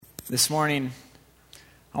This morning,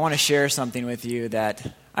 I want to share something with you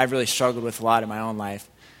that I've really struggled with a lot in my own life.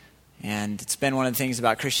 And it's been one of the things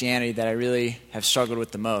about Christianity that I really have struggled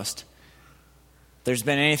with the most. If there's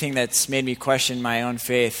been anything that's made me question my own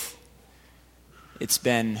faith, it's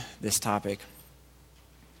been this topic.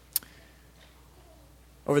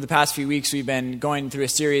 Over the past few weeks, we've been going through a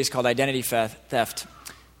series called Identity Theft.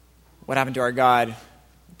 What happened to our God?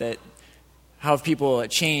 How have people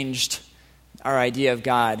changed our idea of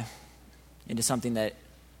God into something that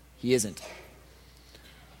He isn't?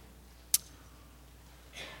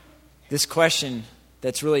 This question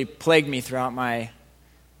that's really plagued me throughout my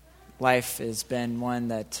life has been one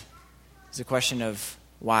that is a question of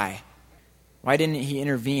why. Why didn't He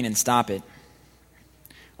intervene and stop it?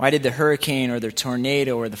 Why did the hurricane or the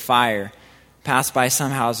tornado or the fire pass by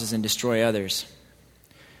some houses and destroy others?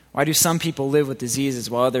 Why do some people live with diseases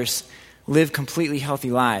while others live completely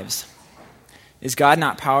healthy lives? Is God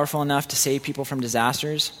not powerful enough to save people from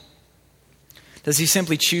disasters? Does He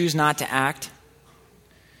simply choose not to act?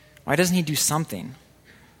 Why doesn't He do something?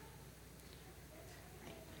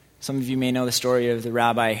 Some of you may know the story of the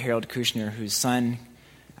Rabbi Harold Kushner, whose son,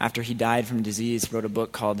 after he died from disease, wrote a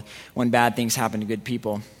book called When Bad Things Happen to Good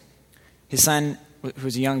People. His son, who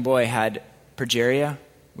was a young boy, had progeria,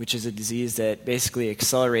 which is a disease that basically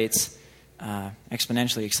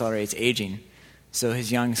exponentially accelerates aging. So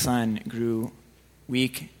his young son grew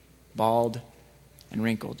weak, bald, and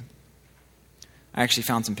wrinkled. I actually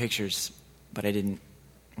found some pictures, but I didn't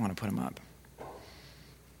want to put them up.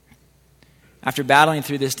 After battling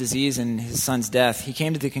through this disease and his son's death, he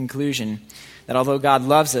came to the conclusion that although God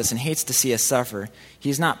loves us and hates to see us suffer, He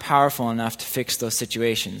is not powerful enough to fix those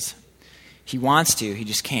situations. He wants to, He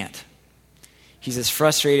just can't. He's as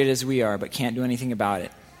frustrated as we are, but can't do anything about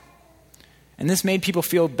it. And this made people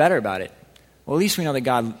feel better about it. Well, at least we know that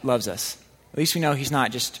God loves us. At least we know He's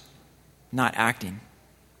not just not acting.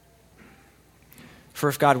 For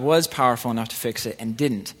if God was powerful enough to fix it and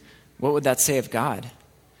didn't, what would that say of God?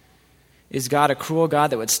 Is God a cruel God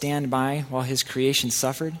that would stand by while His creation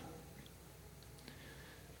suffered?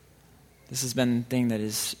 This has been the thing that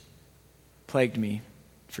has plagued me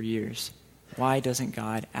for years. Why doesn't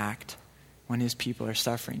God act when His people are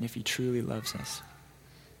suffering if He truly loves us?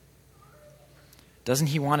 Doesn't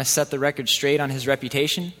He want to set the record straight on His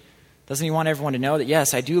reputation? Doesn't He want everyone to know that,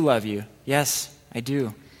 yes, I do love you. Yes, I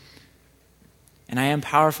do. And I am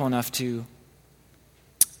powerful enough to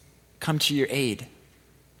come to your aid.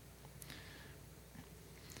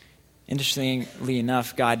 Interestingly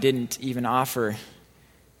enough, God didn't even offer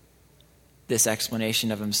this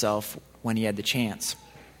explanation of Himself when He had the chance.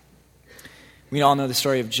 We all know the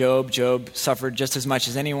story of Job. Job suffered just as much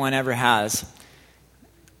as anyone ever has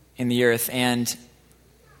in the earth, and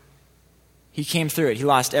he came through it. He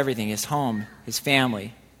lost everything, his home, his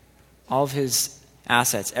family, all of his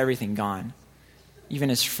assets, everything gone, even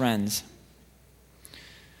his friends.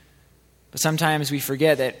 But sometimes we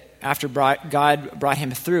forget that after God brought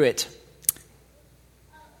him through it,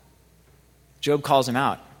 Job calls him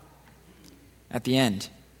out at the end.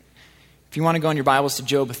 If you want to go in your Bibles to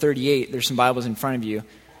Job 38, there's some Bibles in front of you. You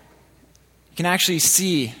can actually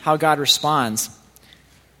see how God responds.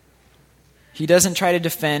 He doesn't try to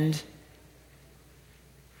defend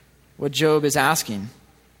what Job is asking.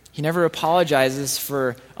 He never apologizes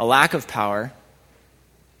for a lack of power,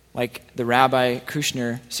 like the Rabbi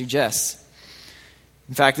Kushner suggests.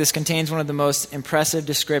 In fact, this contains one of the most impressive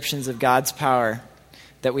descriptions of God's power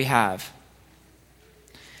that we have.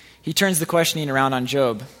 He turns the questioning around on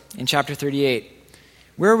Job in chapter 38.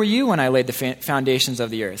 Where were you when I laid the foundations of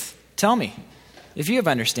the earth? Tell me, if you have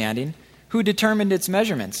understanding, who determined its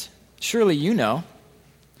measurements? Surely you know.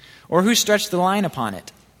 Or who stretched the line upon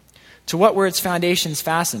it? To what were its foundations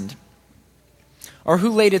fastened? Or who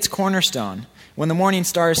laid its cornerstone when the morning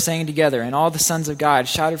stars sang together and all the sons of God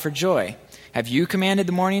shouted for joy? Have you commanded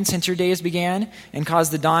the morning since your days began and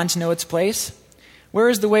caused the dawn to know its place? Where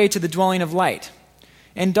is the way to the dwelling of light?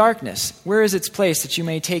 And darkness, where is its place that you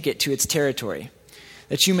may take it to its territory,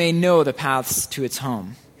 that you may know the paths to its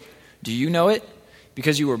home? Do you know it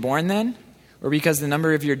because you were born then, or because the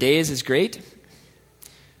number of your days is great?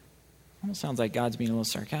 Almost sounds like God's being a little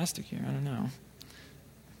sarcastic here. I don't know.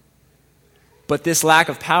 But this lack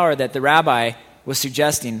of power that the rabbi was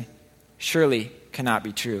suggesting surely cannot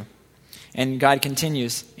be true. And God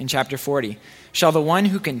continues in chapter 40. Shall the one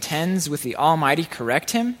who contends with the Almighty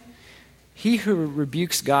correct him? He who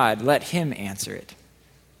rebukes God, let him answer it.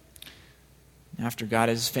 After God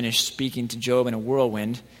has finished speaking to Job in a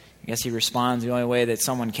whirlwind, I guess he responds the only way that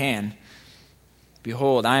someone can.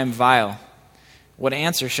 Behold, I am vile. What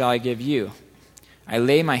answer shall I give you? I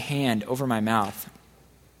lay my hand over my mouth.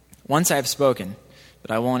 Once I have spoken,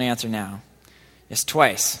 but I won't answer now. Yes,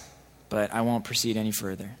 twice, but I won't proceed any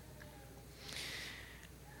further.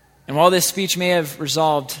 And while this speech may have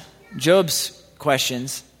resolved Job's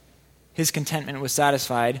questions, his contentment was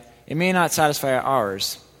satisfied. It may not satisfy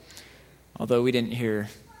ours, although we didn't hear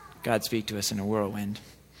God speak to us in a whirlwind.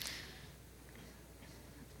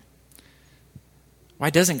 Why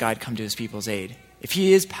doesn't God come to his people's aid? If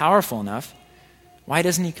he is powerful enough, why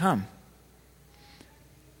doesn't he come?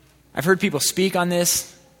 I've heard people speak on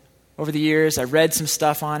this over the years. I've read some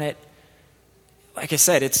stuff on it. Like I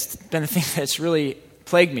said, it's been a thing that's really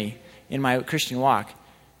plagued me in my Christian walk.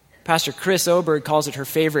 Pastor Chris Oberg calls it her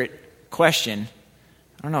favorite question.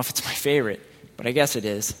 I don't know if it's my favorite, but I guess it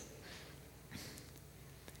is.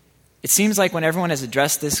 It seems like when everyone has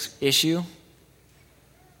addressed this issue,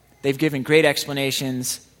 they've given great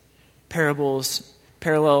explanations, parables,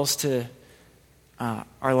 parallels to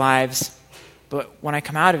our lives. But when I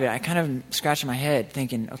come out of it, I kind of am scratching my head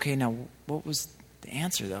thinking, okay, now what was the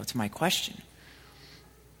answer, though, to my question?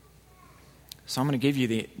 So I'm going to give you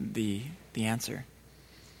the answer.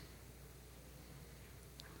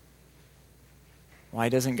 Why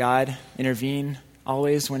doesn't God intervene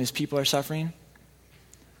always when his people are suffering?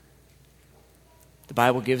 The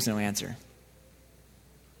Bible gives no answer.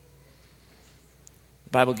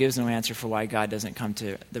 The Bible gives no answer for why God doesn't come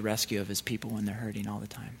to the rescue of his people when they're hurting all the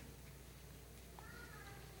time.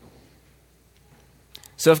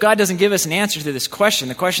 So if God doesn't give us an answer to this question,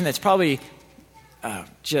 the question that's probably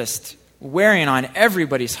just wearing on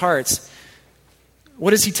everybody's hearts,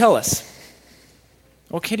 what does he tell us?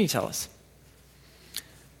 What can he tell us?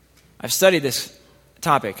 I've studied this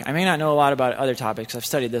topic. I may not know a lot about other topics. I've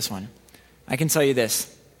studied this one. I can tell you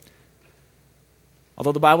this.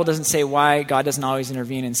 Although the Bible doesn't say why God doesn't always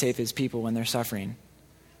intervene and save his people when they're suffering,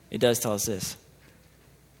 it does tell us this.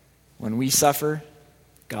 When we suffer,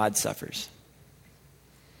 God suffers.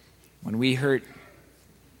 When we hurt,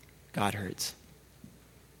 God hurts.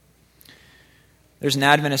 There's an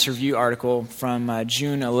Adventist Review article from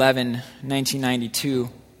June 11, 1992,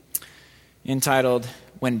 entitled,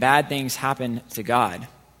 "When Bad Things Happen to God."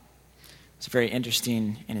 It's a very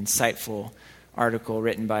interesting and insightful article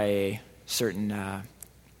written by a certain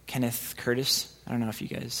Kenneth Curtis. I don't know if you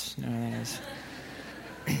guys know who that is.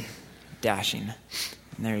 Dashing.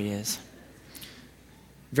 And there he is.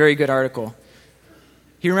 Very good article.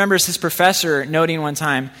 He remembers his professor noting one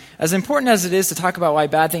time, as important as it is to talk about why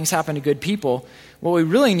bad things happen to good people, what we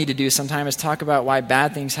really need to do sometimes is talk about why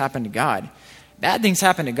bad things happen to God. Bad things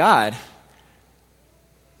happen to God.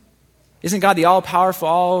 Isn't God the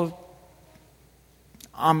all-powerful,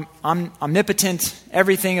 omnipotent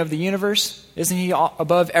everything of the universe? Isn't he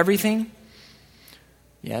above everything?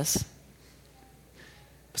 Yes.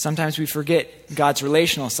 But sometimes we forget God's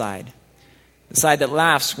relational side, the side that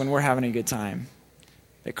laughs when we're having a good time,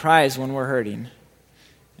 that cries when we're hurting,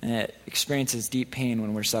 and that experiences deep pain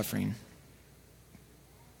when we're suffering.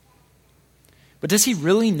 But does he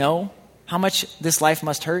really know how much this life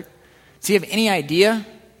must hurt? Does he have any idea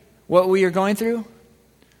what we are going through?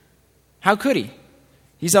 How could he?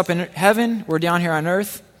 He's up in heaven, we're down here on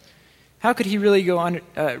earth. How could he really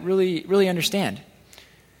really understand?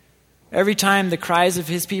 Every time the cries of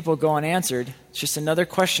his people go unanswered, it's just another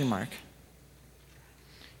question mark.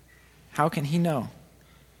 How can he know?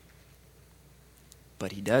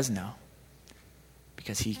 But he does know,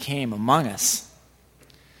 because he came among us.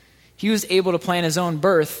 He was able to plan his own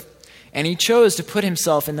birth, and he chose to put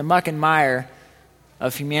himself in the muck and mire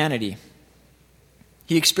of humanity.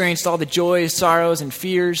 He experienced all the joys, sorrows, and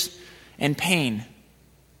fears and pain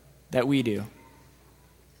that we do.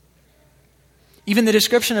 Even the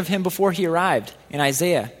description of him before he arrived in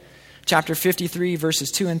Isaiah chapter 53,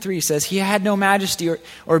 verses 2 and 3 says, "He had no majesty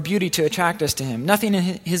or beauty to attract us to him, nothing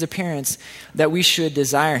in his appearance that we should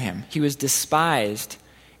desire him. He was despised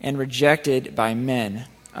and rejected by men,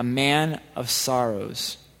 a man of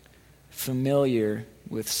sorrows, familiar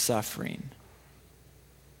with suffering."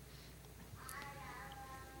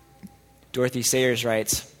 Dorothy Sayers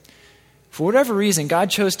writes, "For whatever reason, God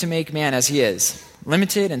chose to make man as he is,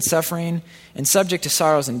 limited and suffering and subject to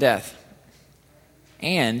sorrows and death.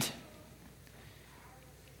 And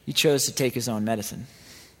he chose to take his own medicine."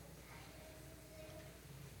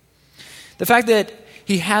 The fact that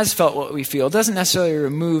he has felt what we feel doesn't necessarily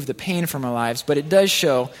remove the pain from our lives, but it does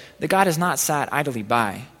show that God has not sat idly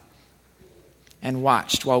by and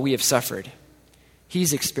watched while we have suffered.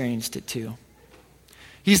 He's experienced it too.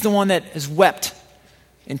 He's the one that has wept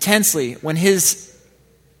intensely when his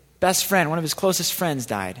best friend, one of his closest friends,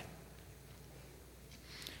 died.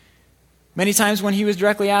 Many times when he was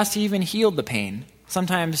directly asked, he even healed the pain.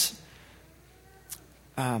 Sometimes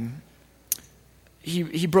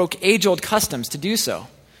he broke age-old customs to do so.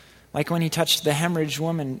 Like when he touched the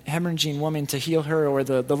hemorrhaging woman to heal her, or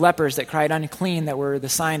the lepers that cried unclean that were the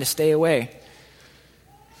sign to stay away.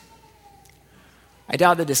 I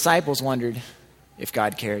doubt the disciples wondered if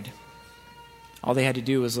God cared. All they had to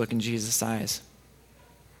do was look in Jesus' eyes.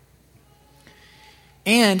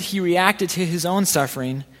 And he reacted to his own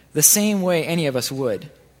suffering the same way any of us would.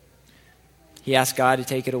 He asked God to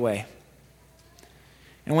take it away.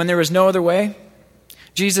 And when there was no other way,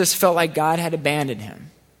 Jesus felt like God had abandoned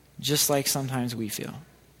him, just like sometimes we feel.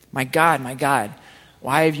 My God,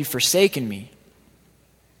 why have you forsaken me?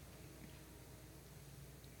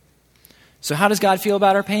 So how does God feel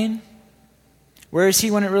about our pain? Where is he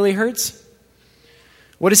when it really hurts?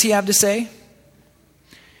 What does he have to say?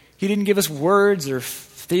 He didn't give us words or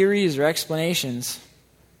theories or explanations.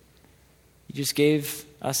 He just gave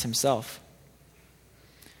us himself.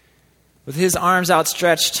 With his arms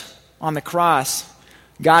outstretched on the cross,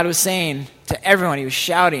 God was saying to everyone, he was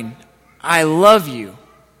shouting, I love you.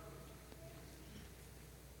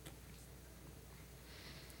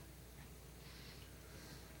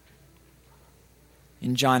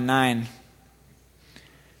 In John 9,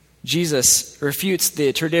 Jesus refutes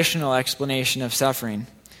the traditional explanation of suffering.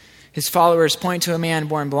 His followers point to a man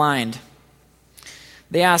born blind.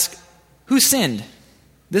 They ask, who sinned,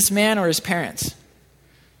 this man or his parents?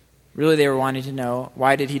 Really, they were wanting to know,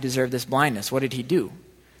 why did he deserve this blindness? What did he do?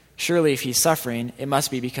 Surely if he's suffering, it must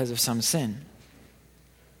be because of some sin.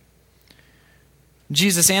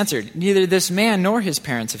 Jesus answered, neither this man nor his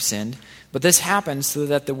parents have sinned, but this happened so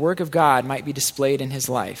that the work of God might be displayed in his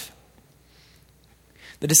life.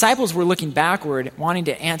 The disciples were looking backward, wanting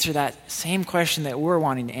to answer that same question that we're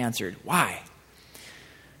wanting to answer. Why?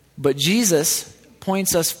 But Jesus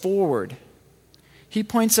points us forward. He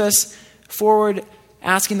points us forward,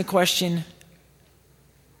 asking the question,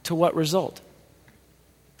 to what result?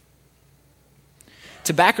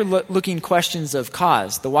 To backward-looking questions of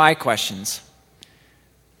cause, the why questions,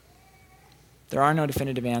 there are no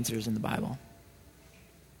definitive answers in the Bible.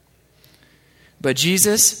 But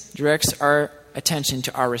Jesus directs our attention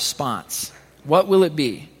to our response. What will it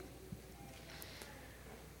be?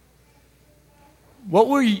 What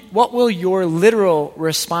will your literal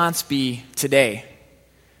response be today?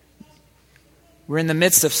 We're in the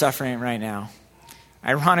midst of suffering right now.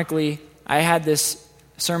 Ironically, I had this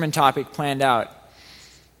sermon topic planned out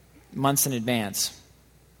months in advance.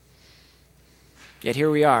 Yet here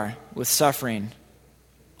we are with suffering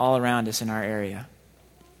all around us in our area.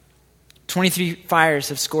 23 fires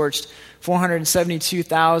have scorched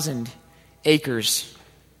 472,000 acres,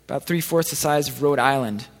 about 3/4 the size of Rhode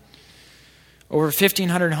Island. Over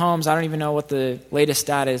 1,500 homes, I don't even know what the latest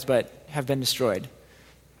stat is, but have been destroyed.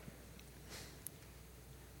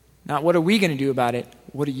 Not what are we going to do about it,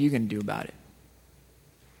 what are you going to do about it?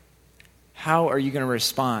 How are you going to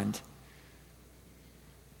respond?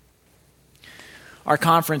 Our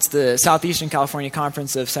conference, the Southeastern California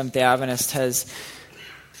Conference of Seventh-day Adventists, has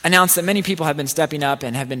announced that many people have been stepping up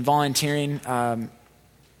and have been volunteering to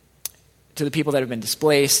the people that have been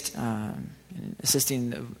displaced, assisting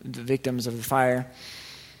the victims of the fire.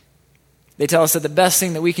 They tell us that the best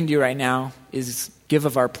thing that we can do right now is give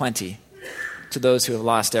of our plenty to those who have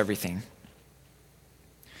lost everything.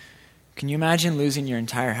 Can you imagine losing your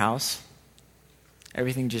entire house?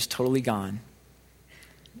 Everything just totally gone.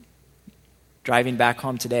 Driving back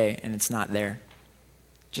home today and it's not there.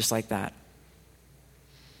 Just like that.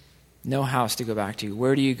 No house to go back to.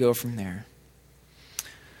 Where do you go from there?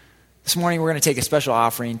 This morning we're going to take a special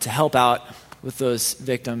offering to help out with those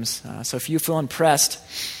victims. So if you feel impressed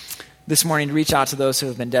this morning to reach out to those who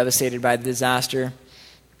have been devastated by the disaster,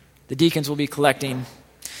 the deacons will be collecting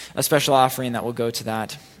a special offering that will go to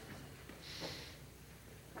that.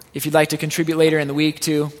 If you'd like to contribute later in the week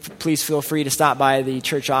too, please feel free to stop by the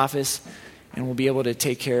church office and we'll be able to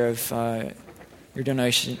take care of your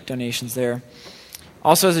donations there.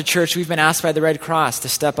 Also, as a church, we've been asked by the Red Cross to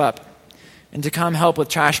step up and to come help with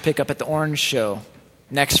trash pickup at the Orange Show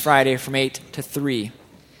next Friday from 8 to 3.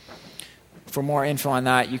 For more info on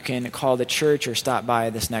that, you can call the church or stop by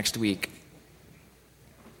this next week.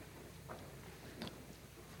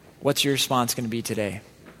 What's your response going to be today?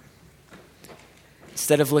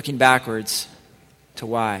 Instead of looking backwards to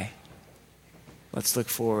why, let's look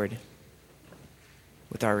forward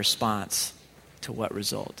with our response to what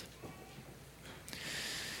result.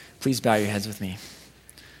 Please bow your heads with me.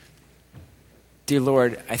 Dear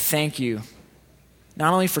Lord, I thank you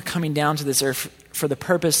not only for coming down to this earth for the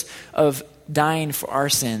purpose of dying for our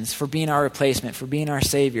sins, for being our replacement, for being our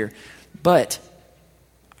Savior, but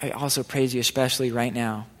I also praise you especially right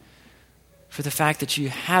now for the fact that you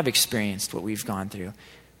have experienced what we've gone through,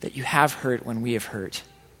 that you have hurt when we have hurt,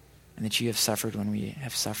 and that you have suffered when we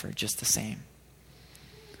have suffered just the same.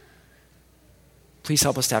 Please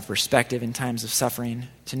help us to have perspective in times of suffering,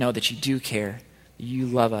 to know that you do care, that you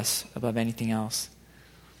love us above anything else.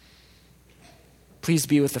 Please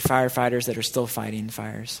be with the firefighters that are still fighting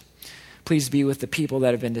fires. Please be with the people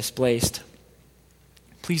that have been displaced.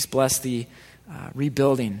 Please bless the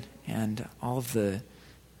rebuilding and all of the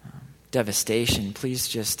devastation. Please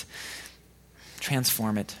just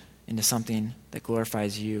transform it into something that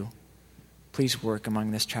glorifies you. Please work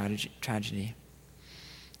among this tragedy.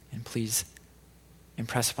 And please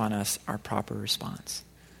impress upon us our proper response.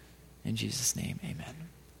 In Jesus' name, amen.